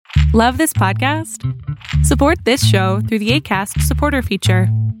Love this podcast? Support this show through the Acast supporter feature.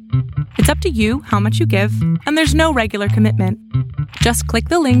 It's up to you how much you give, and there's no regular commitment. Just click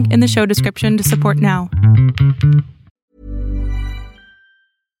the link in the show description to support now.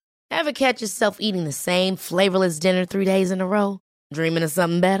 Ever catch yourself eating the same flavorless dinner 3 days in a row? Dreaming of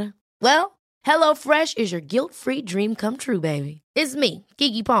something better? Well, HelloFresh is your guilt-free dream come true, baby. It's me,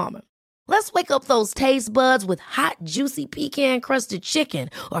 Keke Palmer. Let's wake up those taste buds with hot, juicy pecan-crusted chicken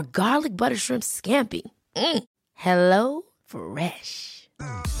or garlic butter shrimp scampi. Hello Fresh.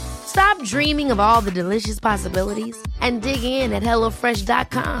 Stop dreaming of all the delicious possibilities and dig in at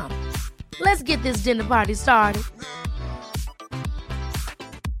HelloFresh.com. Let's get this dinner party started.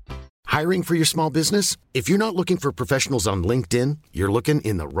 Hiring for your small business? If you're not looking for professionals on LinkedIn, you're looking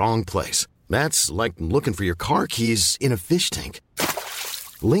in the wrong place. That's like looking for your car keys in a fish tank.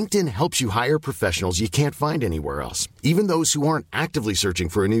 LinkedIn helps you hire professionals you can't find anywhere else, even those who aren't actively searching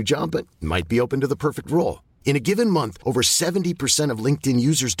for a new job but might be open to the perfect role. In a given month, over 70% of LinkedIn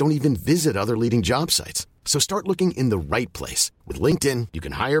users don't even visit other leading job sites. So start looking in the right place. With LinkedIn, you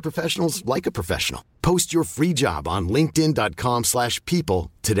can hire professionals like a professional. Post your free job on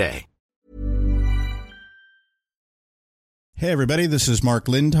linkedin.com/people today. Hey everybody, this is Mark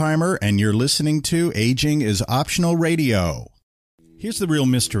Lindheimer, and you're listening to Aging is Optional Radio. Here's the real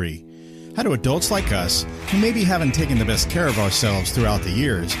mystery. How do adults like us, who maybe haven't taken the best care of ourselves throughout the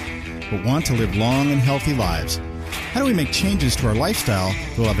years, but want to live long and healthy lives, how do we make changes to our lifestyle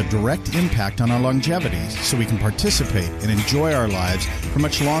that will have a direct impact on our longevity so we can participate and enjoy our lives for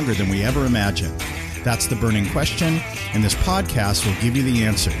much longer than we ever imagined? That's the burning question, and this podcast will give you the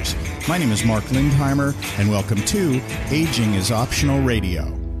answers. My name is Mark Lindheimer, and welcome to Aging is Optional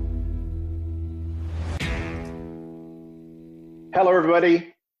Radio. Hello,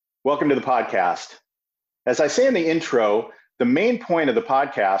 everybody. Welcome to the podcast. As I say in the intro, the main point of the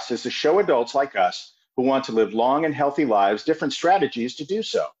podcast is to show adults like us who want to live long and healthy lives different strategies to do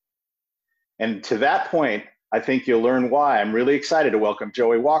so. And to that point, I think you'll learn why I'm really excited to welcome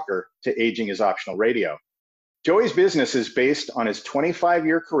Joey Walker to Aging is Optional Radio. Joey's business is based on his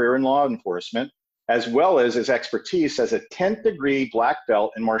 25-year career in law enforcement, as well as his expertise as a 10th degree black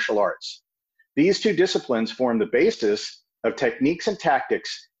belt in martial arts. These two disciplines form the basis of techniques and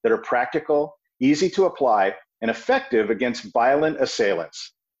tactics that are practical, easy to apply, and effective against violent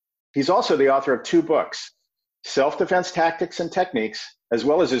assailants. He's also the author of 2 books, Self-Defense Tactics and Techniques, as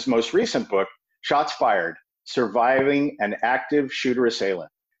well as his most recent book, Shots Fired, Surviving an Active Shooter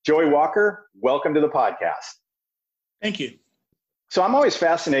Assailant. Joey Walker, welcome to the podcast. Thank you. So I'm always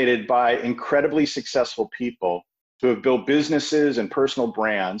fascinated by incredibly successful people who have built businesses and personal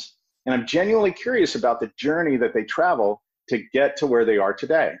brands, and I'm genuinely curious about the journey that they travel to get to where they are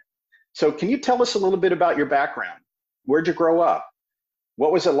today. So can you tell us a little bit about your background? Where'd you grow up?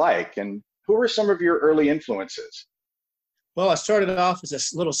 What was it like? And who were some of your early influences? Well, I started off as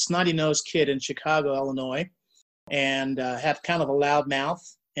a little snotty-nosed kid in Chicago, Illinois, and had kind of a loud mouth,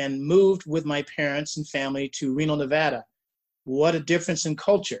 and moved with my parents and family to Reno, Nevada. What a difference in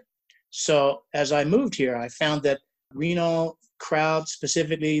culture. So as I moved here, I found that Reno crowd,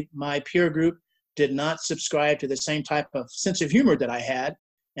 specifically my peer group, did not subscribe to the same type of sense of humor that I had.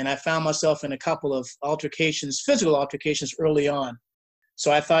 And I found myself in a couple of altercations, physical altercations early on.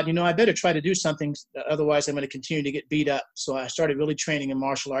 So I thought, I better try to do something, otherwise I'm going to continue to get beat up. So I started really training in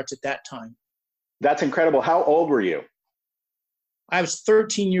martial arts at that time. That's incredible. How old were you? I was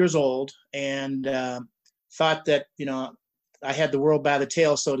 13 years old and thought that, I had the world by the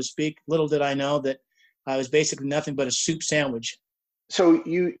tail, so to speak. Little did I know that I was basically nothing but a soup sandwich. So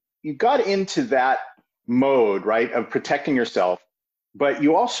you got into that mode, right, of protecting yourself, but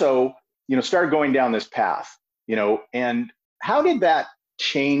you also, started going down this path, and how did that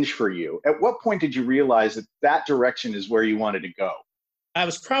change for you? At what point did you realize that that direction is where you wanted to go? I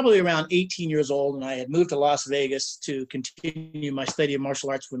was probably around 18 years old, and I had moved to Las Vegas to continue my study of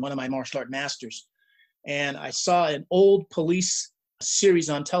martial arts with one of my martial art masters. And I saw an old police series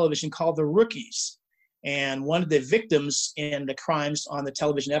on television called The Rookies. And one of the victims in the crimes on the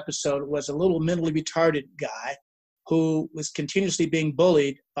television episode was a little mentally retarded guy who was continuously being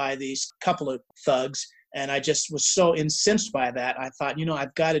bullied by these couple of thugs. And I just was so incensed by that. I thought,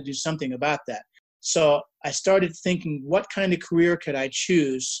 I've got to do something about that. So I started thinking, what kind of career could I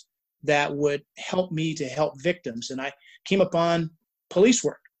choose that would help me to help victims? And I came upon police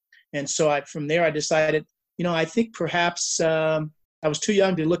work. And so from there, I decided, I think perhaps I was too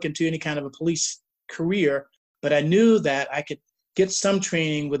young to look into any kind of a police career, but I knew that I could get some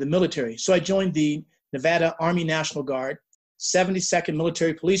training with the military. So I joined the Nevada Army National Guard, 72nd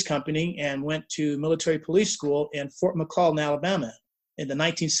Military Police Company, and went to military police school in Fort McClellan, Alabama. in the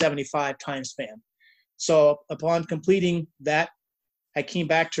 1975 time span. So upon completing that, I came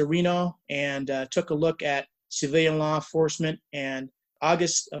back to Reno and took a look at civilian law enforcement, and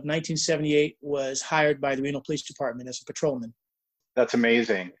August of 1978 was hired by the Reno Police Department as a patrolman. That's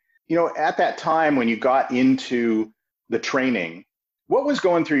amazing. At that time when you got into the training, what was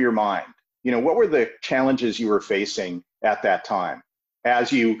going through your mind? What were the challenges you were facing at that time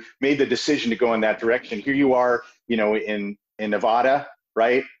as you made the decision to go in that direction? Here you are, in Nevada,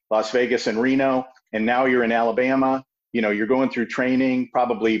 right? Las Vegas and Reno, and now you're in Alabama. You're going through training,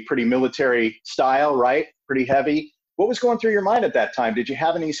 probably pretty military style, right? Pretty heavy. What was going through your mind at that time? Did you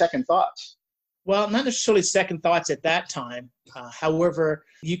have any second thoughts? Well, not necessarily second thoughts at that time. However,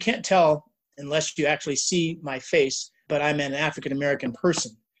 you can't tell unless you actually see my face, but I'm an African-American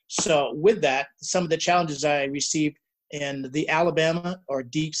person. So with that, some of the challenges I received in the Alabama or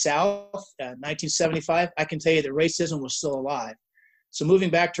Deep South, 1975, I can tell you that racism was still alive. So moving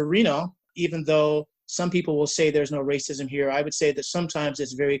back to Reno, even though some people will say there's no racism here, I would say that sometimes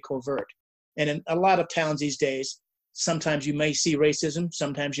it's very covert. And in a lot of towns these days, sometimes you may see racism,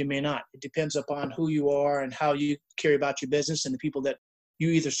 sometimes you may not. It depends upon who you are and how you carry about your business and the people that you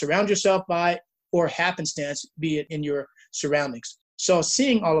either surround yourself by or happenstance, be it in your surroundings. So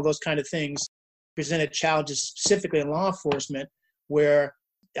seeing all of those kind of things presented challenges specifically in law enforcement, where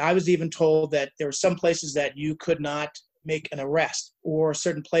I was even told that there were some places that you could not make an arrest or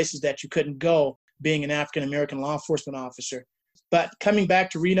certain places that you couldn't go being an African-American law enforcement officer. But coming back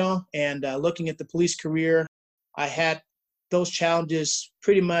to Reno and looking at the police career, I had those challenges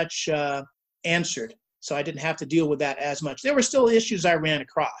pretty much answered. So I didn't have to deal with that as much. There were still issues I ran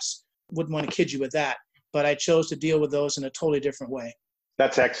across. Wouldn't want to kid you with that. But I chose to deal with those in a totally different way.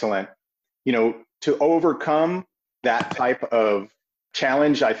 That's excellent. To overcome that type of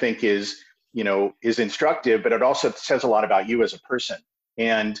challenge, I think is instructive, but it also says a lot about you as a person.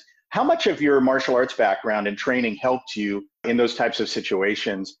 And how much of your martial arts background and training helped you in those types of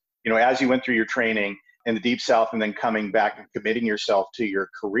situations, as you went through your training in the Deep South and then coming back and committing yourself to your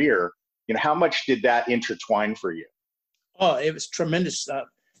career, how much did that intertwine for you? Oh, it was tremendous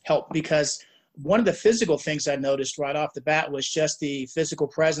help, because one of the physical things I noticed right off the bat was just the physical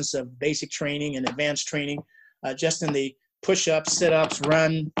presence of basic training and advanced training, just in the push-ups, sit-ups,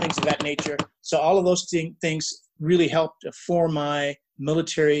 run, things of that nature. So all of those things really helped form my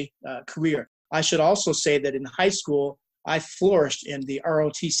military career. I should also say that in high school, I flourished in the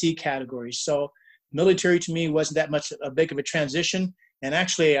ROTC category. So military to me wasn't that much a big of a transition. And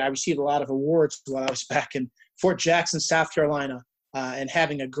actually, I received a lot of awards while I was back in Fort Jackson, South Carolina, and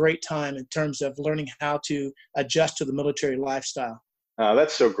having a great time in terms of learning how to adjust to the military lifestyle.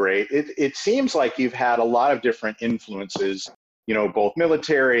 That's so great. It seems like you've had a lot of different influences, both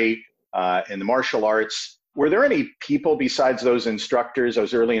military and the martial arts. Were there any people besides those instructors,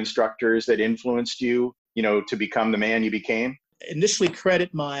 those early instructors, that influenced you, to become the man you became? Initially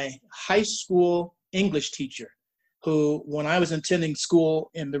credit my high school English teacher, who, when I was attending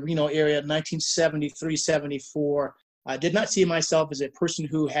school in the Reno area, 1973-74, I did not see myself as a person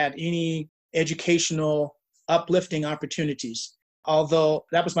who had any educational uplifting opportunities, although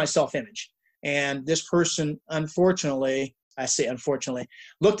that was my self-image. And this person, unfortunately, I say unfortunately,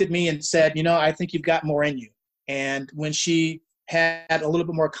 looked at me and said, I think you've got more in you. And when she had a little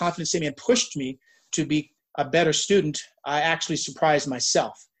bit more confidence in me and pushed me to be a better student, I actually surprised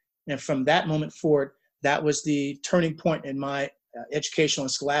myself. And from that moment forward, that was the turning point in my educational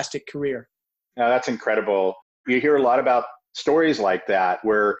and scholastic career. Now, that's incredible. You hear a lot about stories like that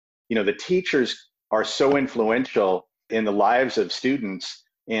where, the teachers are so influential in the lives of students.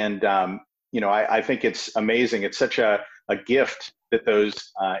 And, I think it's amazing. It's such a gift that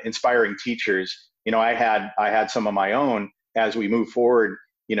those inspiring teachers, I had some of my own as we move forward,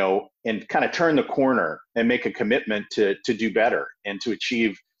 and kind of turn the corner and make a commitment to do better and to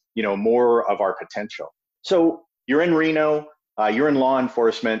achieve, more of our potential. So you're in Reno, you're in law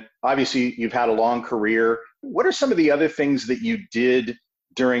enforcement. Obviously, you've had a long career. What are some of the other things that you did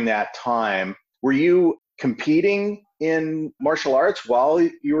during that time? Were you competing in martial arts while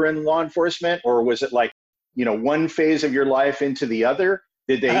you were in law enforcement, or was it like, one phase of your life into the other?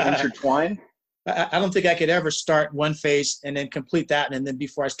 Did they intertwine? I don't think I could ever start one phase and then complete that, and then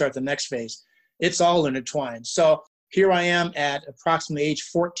before I start the next phase. It's all intertwined. So here I am at approximately age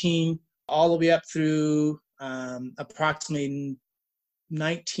 14, all the way up through approximately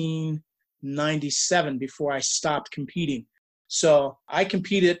 1997 before I stopped competing. So I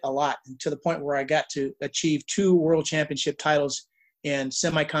competed a lot, to the point where I got to achieve 2 world championship titles in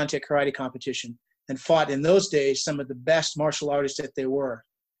semi-contact karate competition, and fought in those days some of the best martial artists that they were.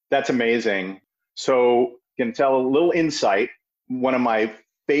 That's amazing. So you can tell a little insight. one of my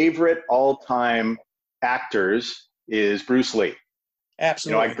favorite all-time actors is Bruce Lee.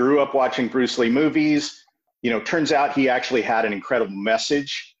 Absolutely. I grew up watching Bruce Lee movies. Turns out he actually had an incredible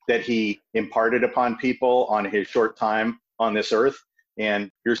message that he imparted upon people on his short time on this earth. And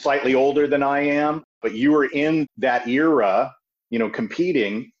you're slightly older than I am, but you were in that era,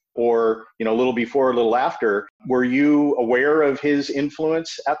 competing, or, a little before, a little after. Were you aware of his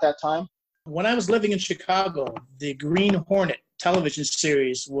influence at that time? When I was living in Chicago, the Green Hornet television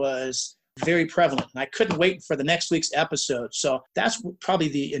series was very prevalent. And I couldn't wait for the next week's episode. So that's probably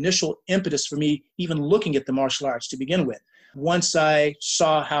the initial impetus for me even looking at the martial arts to begin with. Once I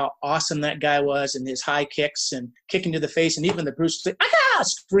saw how awesome that guy was and his high kicks and kicking to the face, and even the Bruce Lee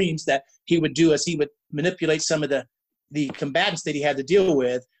screams that he would do as he would manipulate some of the combatants that he had to deal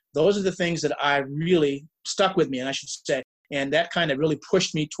with, those are the things that I really stuck with me, and I should say. And that kind of really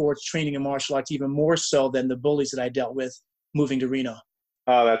pushed me towards training in martial arts even more so than the bullies that I dealt with moving to Reno.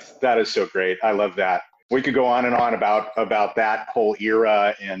 Oh, that is so great. I love that. We could go on and on about that whole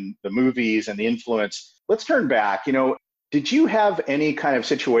era and the movies and the influence. Let's turn back. Did you have any kind of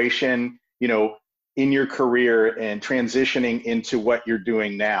situation, in your career and transitioning into what you're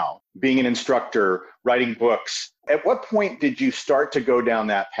doing now, being an instructor, writing books? At what point did you start to go down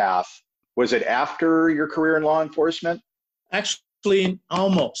that path? Was it after your career in law enforcement? Actually,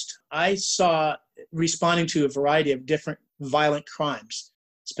 almost. I saw responding to a variety of different violent crimes,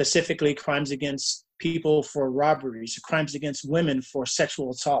 specifically crimes against people for robberies, crimes against women for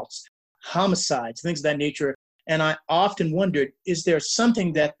sexual assaults, homicides, things of that nature. And I often wondered, is there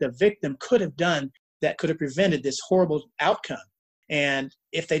something that the victim could have done that could have prevented this horrible outcome? And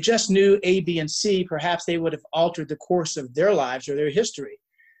if they just knew A, B, and C, perhaps they would have altered the course of their lives or their history.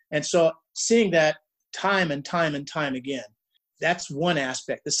 And so seeing that time and time and time again, that's one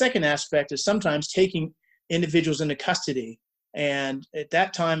aspect. The second aspect is sometimes taking individuals into custody. And at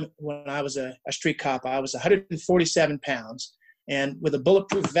that time, when I was a street cop, I was 147 pounds. And with a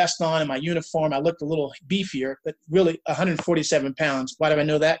bulletproof vest on and my uniform, I looked a little beefier, but really 147 pounds. Why do I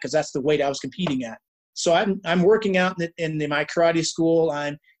know that? Because that's the weight I was competing at. So I'm working out in my karate school.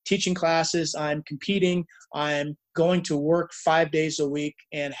 I'm teaching classes. I'm competing. I'm going to work 5 days a week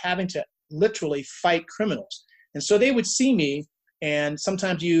and having to literally fight criminals. And so they would see me, and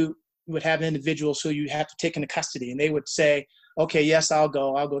sometimes you would have individuals who you have to take into custody, and they would say, okay, yes, I'll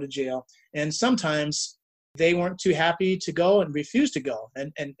go to jail. And sometimes they weren't too happy to go and refused to go.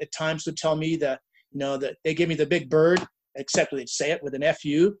 And at times would tell me that they give me the big bird, except they'd say it with an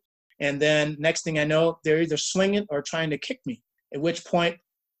FU. And then next thing I know, they're either swinging or trying to kick me, at which point,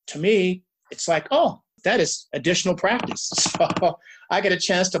 to me, it's like, oh, that is additional practice. So I get a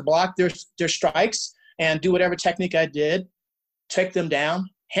chance to block their strikes and do whatever technique I did, take them down,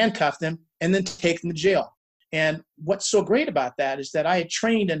 handcuff them, and then take them to jail. And what's so great about that is that I had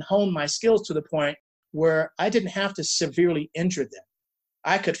trained and honed my skills to the point where I didn't have to severely injure them.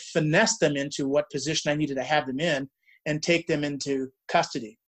 I could finesse them into what position I needed to have them in and take them into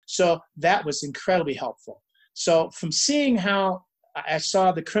custody. So that was incredibly helpful. So from seeing how I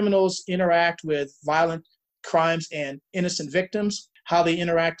saw the criminals interact with violent crimes and innocent victims, how they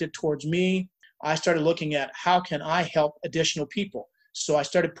interacted towards me, I started looking at how can I help additional people. So I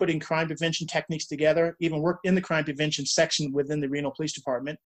started putting crime prevention techniques together, even worked in the crime prevention section within the Reno Police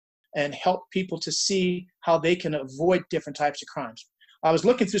Department, and help people to see how they can avoid different types of crimes. I was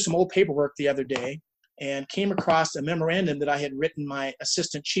looking through some old paperwork the other day and came across a memorandum that I had written my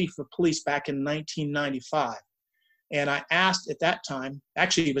assistant chief of police back in 1995. And I asked at that time,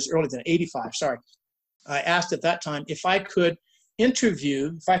 actually it was earlier than 85, sorry. I asked at that time if I could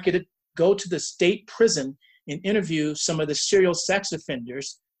go to the state prison and interview some of the serial sex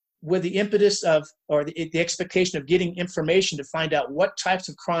offenders with the impetus of, or the expectation of getting information to find out what types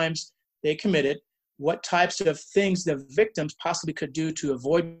of crimes they committed, what types of things the victims possibly could do to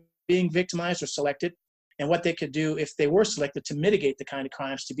avoid being victimized or selected, and what they could do if they were selected to mitigate the kind of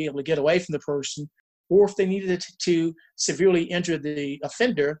crimes to be able to get away from the person, or if they needed to severely injure the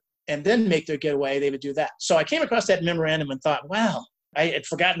offender and then make their getaway, they would do that. So I came across that memorandum and thought, wow, I had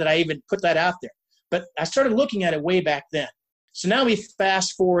forgotten that I even put that out there. But I started looking at it way back then. So now we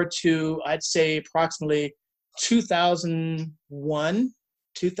fast forward to, I'd say, approximately 2001,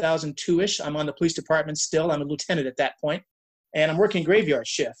 2002-ish. I'm on the police department still. I'm a lieutenant at that point, and I'm working graveyard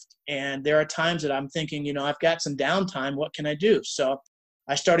shift. And there are times that I'm thinking, I've got some downtime. What can I do? So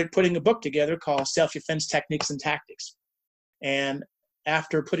I started putting a book together called Self-Defense Techniques and Tactics. And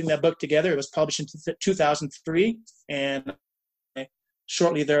after putting that book together, it was published in 2003. And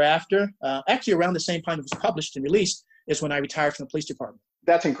shortly thereafter, actually around the same time it was published and released, is when I retired from the police department.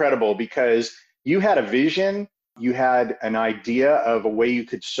 That's incredible, because you had a vision You had an idea of a way you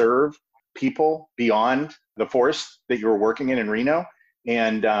could serve people beyond the force that you were working in Reno.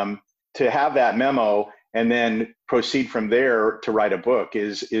 And to have that memo and then proceed from there to write a book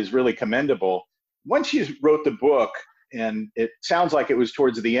is really commendable. Once you wrote the book, and it sounds like it was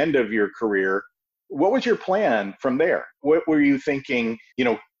towards the end of your career, what was your plan from there? What were you thinking,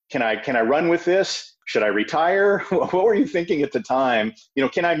 can I run with this? Should I retire? What were you thinking at the time?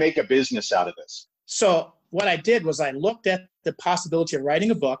 Can I make a business out of this? So what I did was I looked at the possibility of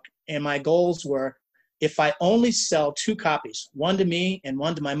writing a book, and my goals were, if I only sell 2 copies, one to me and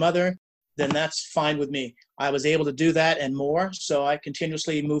one to my mother, then that's fine with me. I was able to do that and more, so I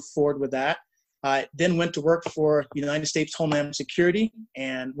continuously moved forward with that. I then went to work for United States Homeland Security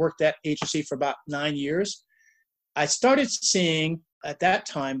and worked at agency for about 9 years. I started seeing, at that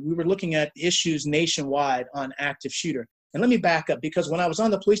time, we were looking at issues nationwide on active shooter. And let me back up, because when I was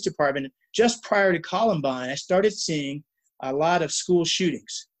on the police department, just prior to Columbine, I started seeing a lot of school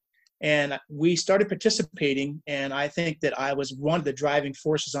shootings. And we started participating, and I think that I was one of the driving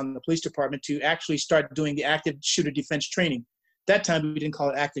forces on the police department to actually start doing the active shooter defense training. That time, we didn't call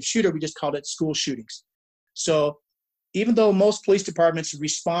it active shooter, we just called it school shootings. So even though most police departments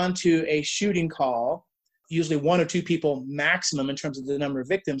respond to a shooting call, usually 1 or 2 people maximum in terms of the number of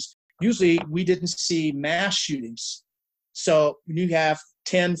victims, usually we didn't see mass shootings. So when you have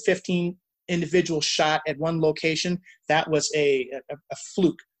 10, 15 individuals shot at one location, that was a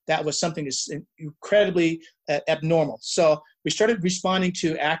fluke. That was something that's incredibly abnormal. So we started responding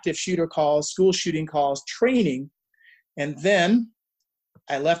to active shooter calls, school shooting calls, training. And then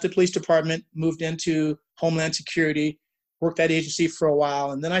I left the police department, moved into Homeland Security, worked at agency for a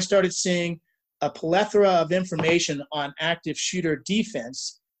while. And then I started seeing a plethora of information on active shooter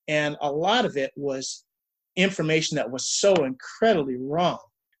defense. And a lot of it was information that was so incredibly wrong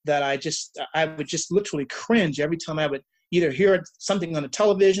that I would just literally cringe every time I would either hear something on the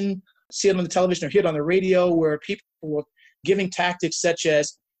television, see it on the television, or hear it on the radio, where people were giving tactics such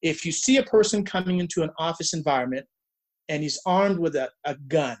as, if you see a person coming into an office environment and he's armed with a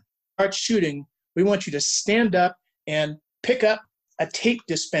gun, start shooting, we want you to stand up and pick up a tape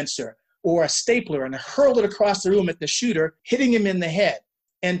dispenser or a stapler and hurl it across the room at the shooter, hitting him in the head.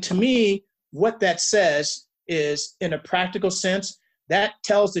 And to me, what that says is, in a practical sense, that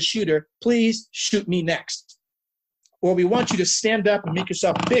tells the shooter, please shoot me next. Or we want you to stand up and make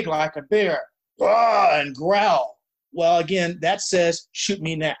yourself big like a bear, and growl. Well, again, that says, shoot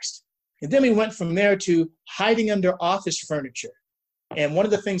me next. And then we went from there to hiding under office furniture. And one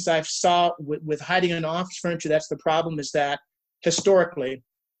of the things I saw with hiding under office furniture, that's the problem, is that historically,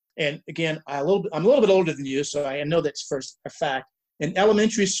 and again, I'm a little bit older than you, so I know that's first a fact. In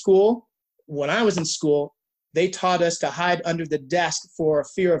elementary school, when I was in school, they taught us to hide under the desk for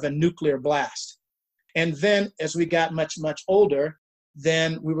fear of a nuclear blast. And then as we got much, much older,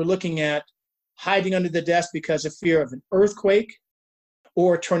 then we were looking at hiding under the desk because of fear of an earthquake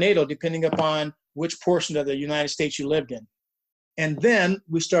or a tornado, depending upon which portion of the United States you lived in. And then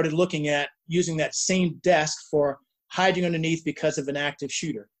we started looking at using that same desk for hiding underneath because of an active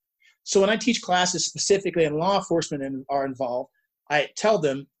shooter. So when I teach classes specifically and law enforcement are involved, I tell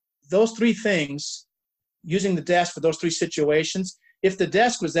them those 3 things, using the desk for those 3 situations. If the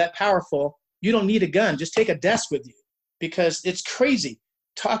desk was that powerful, you don't need a gun. Just take a desk with you, because it's crazy.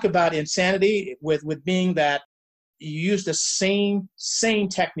 Talk about insanity with being that you use the same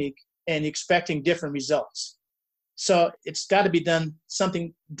technique and expecting different results. So it's got to be done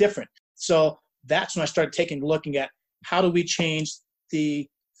something different. So that's when I started looking at, how do we change the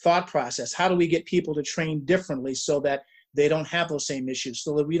thought process? How do we get people to train differently so that they don't have those same issues,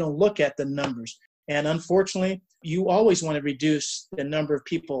 so that we don't look at the numbers? And unfortunately, you always want to reduce the number of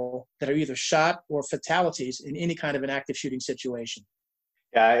people that are either shot or fatalities in any kind of an active shooting situation.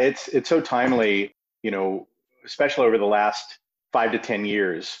 Yeah, it's so timely, especially over the last 5 to 10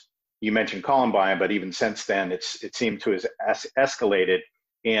 years. You mentioned Columbine, but even since then, it seemed to have escalated.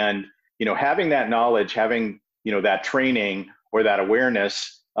 And, having that knowledge, having, that training or that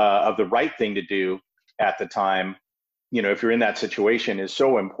awareness of the right thing to do at the time, if you're in that situation, is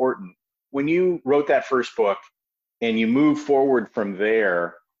so important. When you wrote that first book and you moved forward from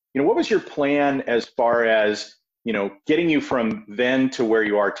there, what was your plan as far as, getting you from then to where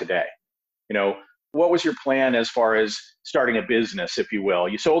you are today? What was your plan as far as starting a business, if you will?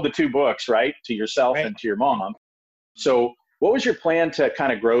 You sold the 2 books, right, to yourself and to your mom. So what was your plan to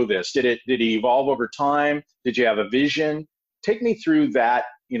kind of grow this? Did it evolve over time? Did you have a vision? Take me through that,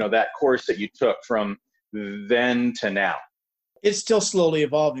 that course that you took from then to now. It's still slowly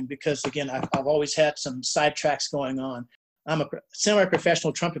evolving because, again, I've always had some sidetracks going on. I'm a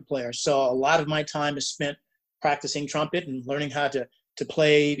semi-professional trumpet player, so a lot of my time is spent practicing trumpet and learning how to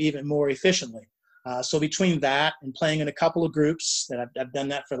play even more efficiently. So between that and playing in a couple of groups, that I've done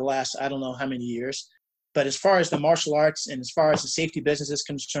that for the last, I don't know how many years. But as far as the martial arts and as far as the safety business is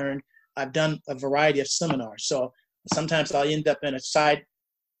concerned, I've done a variety of seminars. So sometimes I'll end up in a side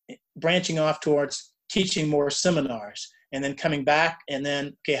branching off towards teaching more seminars and then coming back and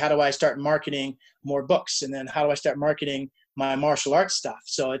then, okay, how do I start marketing more books? And then how do I start marketing my martial arts stuff?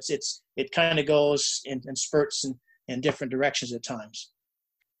 So it kind of goes in spurts and in different directions at times.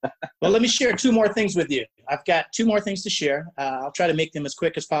 Well, let me share two more things with you. I've got two more things to share. I'll try to make them as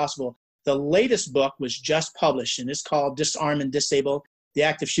quick as possible. The latest book was just published, and it's called Disarm and Disable, the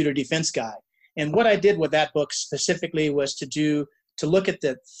Active Shooter Defense Guide. And what I did with that book specifically was to look at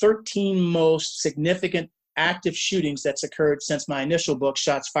the 13 most significant active shootings that's occurred since my initial book,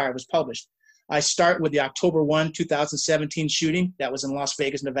 Shots Fired, was published. I start with the October 1, 2017 shooting. That was in Las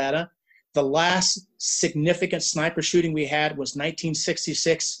Vegas, Nevada. The last significant sniper shooting we had was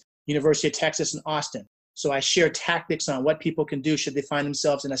 1966, University of Texas in Austin. So I share tactics on what people can do should they find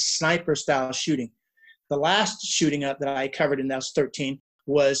themselves in a sniper-style shooting. The last shooting that I covered in those 13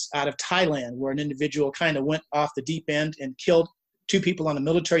 was out of Thailand, where an individual kind of went off the deep end and killed two people on a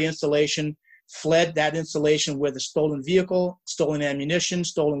military installation, fled that installation with a stolen vehicle, stolen ammunition,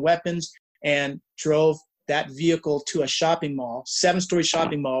 stolen weapons, and drove that vehicle to a shopping mall, 7-story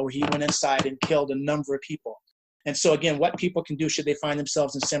shopping mall, where he went inside and killed a number of people. And so again, what people can do should they find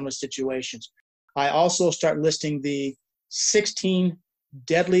themselves in similar situations. I also start listing the 16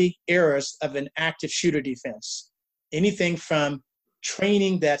 deadly errors of an active shooter defense. Anything from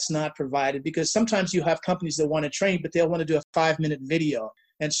training that's not provided, because sometimes you have companies that want to train, but they'll want to do a 5-minute video.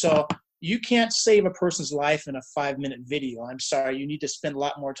 And so you can't save a person's life in a 5-minute video. I'm sorry, you need to spend a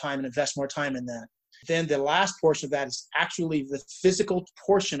lot more time and invest more time in that. Then the last portion of that is actually the physical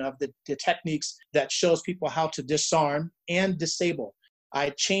portion of the techniques that shows people how to disarm and disable. I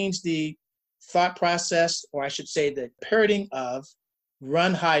changed the thought process, or I should say the parroting of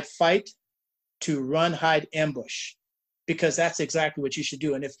run, hide, fight to run, hide, ambush, because that's exactly what you should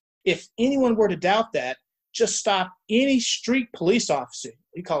do. And if anyone were to doubt that, just stop any street police officer,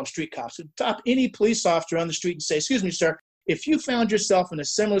 we call them street cops, stop any police officer on the street and say, excuse me, sir, if you found yourself in a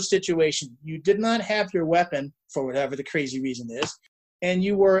similar situation, you did not have your weapon for whatever the crazy reason is, and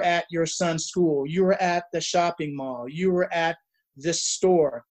you were at your son's school, you were at the shopping mall, you were at this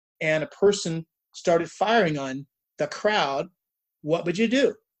store, and a person started firing on the crowd, what would you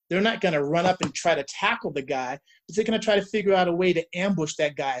do? They're not going to run up and try to tackle the guy, but they're going to try to figure out a way to ambush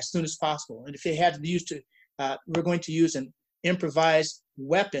that guy as soon as possible. And if they had to use we're going to use an improvised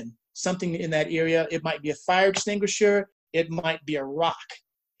weapon, something in that area. It might be a fire extinguisher. It might be a rock.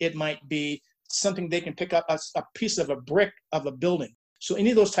 It might be something they can pick up, a piece of a brick of a building. So any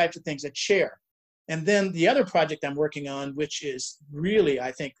of those types of things, a chair. And then the other project I'm working on, which is really,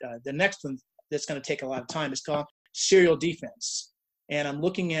 I think, the next one that's going to take a lot of time, is called Serial Defense. And I'm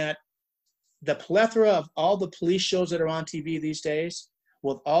looking at the plethora of all the police shows that are on TV these days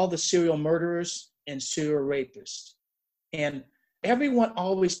with all the serial murderers and serial rapists. And everyone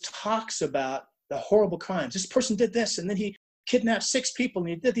always talks about the horrible crimes. This person did this, and then he kidnapped 6 people, and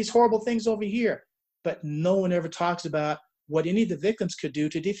he did these horrible things over here. But no one ever talks about what any of the victims could do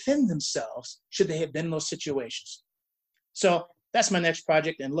to defend themselves should they have been in those situations. So that's my next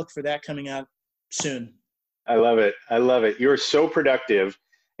project, and look for that coming out soon. I love it. I love it. You're so productive,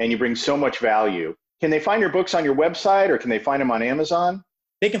 and you bring so much value. Can they find your books on your website, or can they find them on Amazon?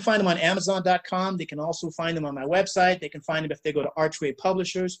 They can find them on Amazon.com. They can also find them on my website. They can find them if they go to Archway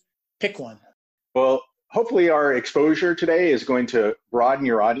Publishers. Pick one. Well, hopefully our exposure today is going to broaden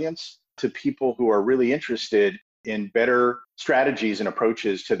your audience to people who are really interested in better strategies and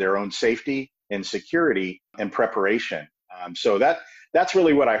approaches to their own safety and security and preparation. So that's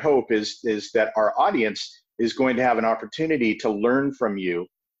really what I hope is that our audience is going to have an opportunity to learn from you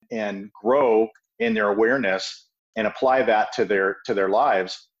and grow in their awareness and apply that to their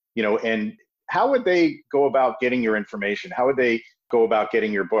lives, and how would they go about getting your information? How would they go about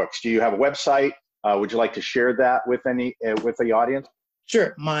getting your books? Do you have a website? Would you like to share that with the audience?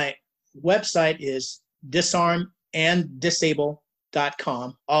 Sure. My website is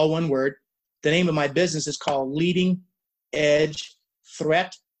disarmanddisable.com, all one word. The name of my business is called Leading Edge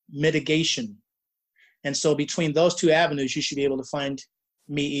Threat Mitigation. And so between those two avenues, you should be able to find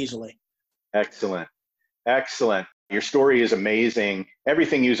me easily. Excellent. Excellent. Your story is amazing.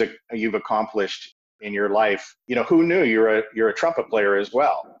 Everything you've accomplished in your life. Who knew you're a trumpet player as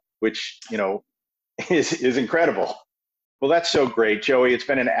well, which, is incredible. Well, that's so great, Joey. It's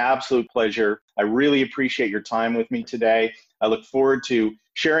been an absolute pleasure. I really appreciate your time with me today. I look forward to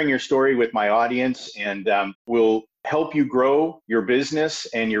sharing your story with my audience, and we'll help you grow your business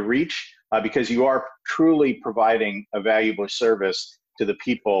and your reach because you are truly providing a valuable service to the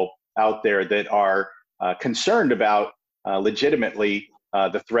people out there that are concerned about legitimately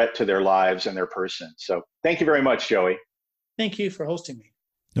the threat to their lives and their person. So thank you very much, Joey. Thank you for hosting me.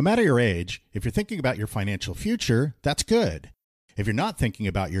 No matter your age, if you're thinking about your financial future, that's good. If you're not thinking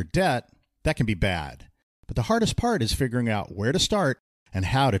about your debt, that can be bad. But the hardest part is figuring out where to start and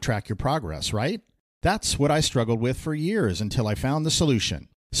how to track your progress, right? That's what I struggled with for years until I found the solution.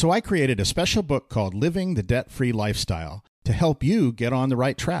 So I created a special book called Living the Debt-Free Lifestyle to help you get on the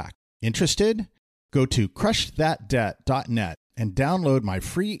right track. Interested? Go to crushthatdebt.net and download my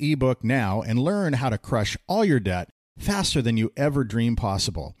free ebook now and learn how to crush all your debt faster than you ever dreamed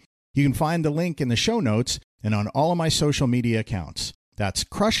possible. You can find the link in the show notes and on all of my social media accounts. That's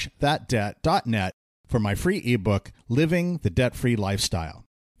crushthatdebt.net for my free ebook, Living the Debt-Free Lifestyle.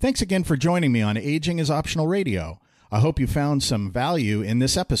 Thanks again for joining me on Aging is Optional Radio. I hope you found some value in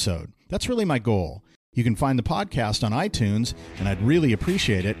this episode. That's really my goal. You can find the podcast on iTunes, and I'd really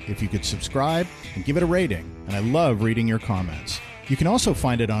appreciate it if you could subscribe and give it a rating. And I love reading your comments. You can also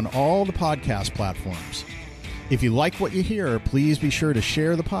find it on all the podcast platforms. If you like what you hear, please be sure to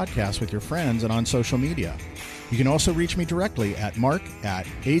share the podcast with your friends and on social media. You can also reach me directly at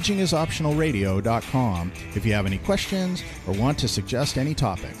mark@agingisoptionalradio.com if you have any questions or want to suggest any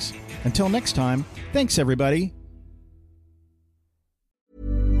topics. Until next time, thanks everybody.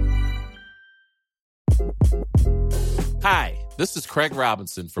 Hi, this is Craig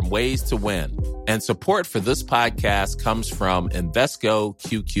Robinson from Ways to Win, and support for this podcast comes from Invesco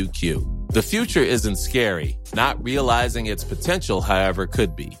QQQ. The future isn't scary. Not realizing its potential, however,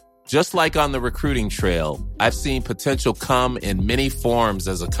 could be. Just like on the recruiting trail, I've seen potential come in many forms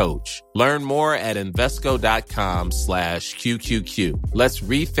as a coach. Learn more at Invesco.com/QQQ. Let's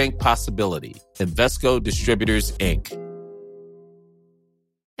rethink possibility. Invesco Distributors, Inc.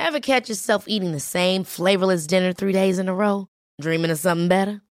 Ever catch yourself eating the same flavorless dinner 3 days in a row? Dreaming of something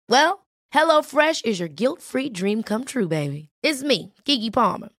better? Well, HelloFresh is your guilt-free dream come true, baby. It's me, Keke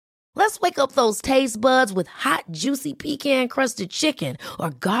Palmer. Let's wake up those taste buds with hot, juicy pecan-crusted chicken or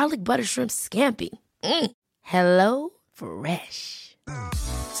garlic butter shrimp scampi. Hello Fresh.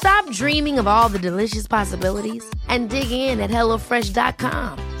 Stop dreaming of all the delicious possibilities and dig in at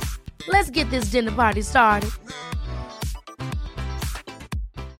HelloFresh.com. Let's get this dinner party started.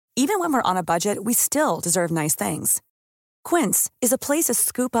 Even when we're on a budget, we still deserve nice things. Quince is a place to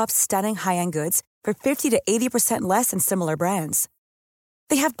scoop up stunning high-end goods for 50 to 80% less than similar brands.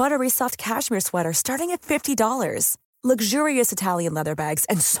 They have buttery soft cashmere sweaters starting at $50, luxurious Italian leather bags,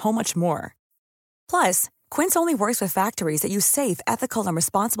 and so much more. Plus, Quince only works with factories that use safe, ethical, and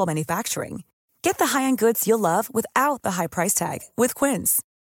responsible manufacturing. Get the high-end goods you'll love without the high price tag with Quince.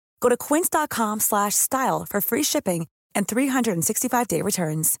 Go to quince.com/style for free shipping and 365-day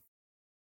returns.